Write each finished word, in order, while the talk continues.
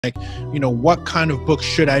like, what kind of book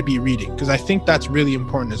should I be reading? Because I think that's really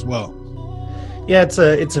important as well. Yeah, it's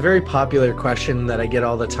a very popular question that I get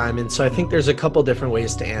all the time, and so I think there's a couple different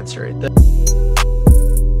ways to answer it.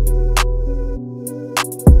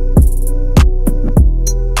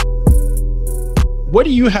 What do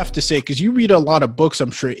you have to say? Because you read a lot of books, I'm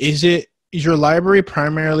sure. Is your library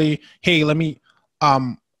primarily, hey,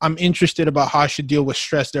 I'm interested about how I should deal with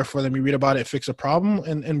stress, therefore let me read about it, fix a problem?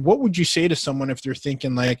 And what would you say to someone if they're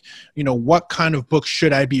thinking like, what kind of book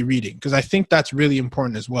should I be reading? Because I think that's really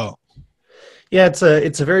important as well. Yeah, it's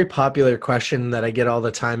a very popular question that I get all the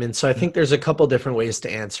time, and so I think there's a couple different ways to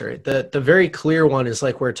answer it. The very clear one is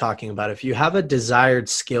like we're talking about. If you have a desired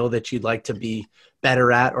skill that you'd like to be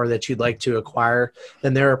better at or that you'd like to acquire,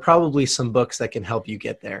 then there are probably some books that can help you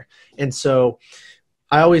get there. And so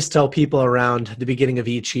I always tell people around the beginning of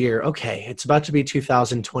each year, okay, it's about to be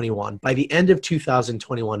 2021. By the end of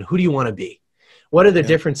 2021, who do you want to be? What are the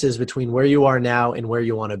differences between where you are now and where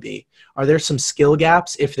you want to be? Are there some skill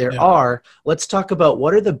gaps? If there are, let's talk about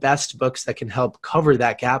what are the best books that can help cover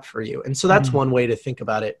that gap for you. And so that's one way to think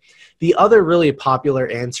about it. The other really popular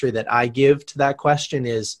answer that I give to that question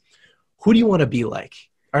is, who do you want to be like?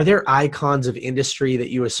 Are there icons of industry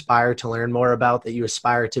that you aspire to learn more about, that you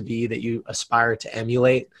aspire to be, that you aspire to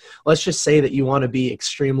emulate? Let's just say that you want to be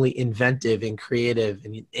extremely inventive and creative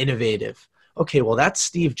and innovative. Okay, well, that's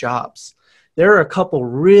Steve Jobs. There are a couple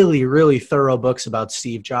really, really thorough books about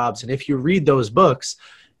Steve Jobs. And if you read those books,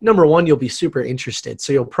 number one, you'll be super interested.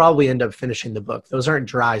 So you'll probably end up finishing the book. Those aren't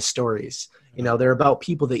dry stories. They're about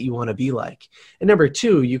people that you want to be like. And number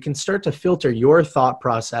two, you can start to filter your thought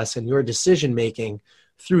process and your decision-making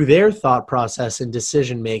through their thought process and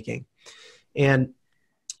decision-making. And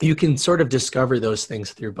you can sort of discover those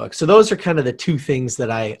things through books. So those are kind of the two things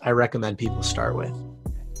that I recommend people start with.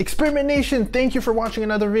 Experiment Nation, thank you for watching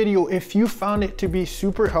another video. If you found it to be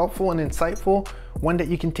super helpful and insightful, one that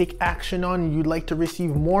you can take action on, and you'd like to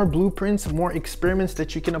receive more blueprints, more experiments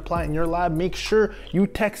that you can apply in your lab, make sure you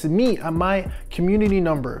text me at my community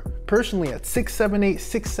number, personally at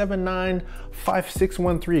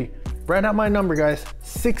 678-679-5613. Write out my number, guys,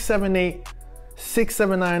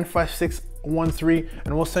 678-679-5613,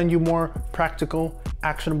 and we'll send you more practical,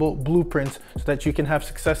 actionable blueprints so that you can have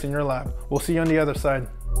success in your lab. We'll see you on the other side.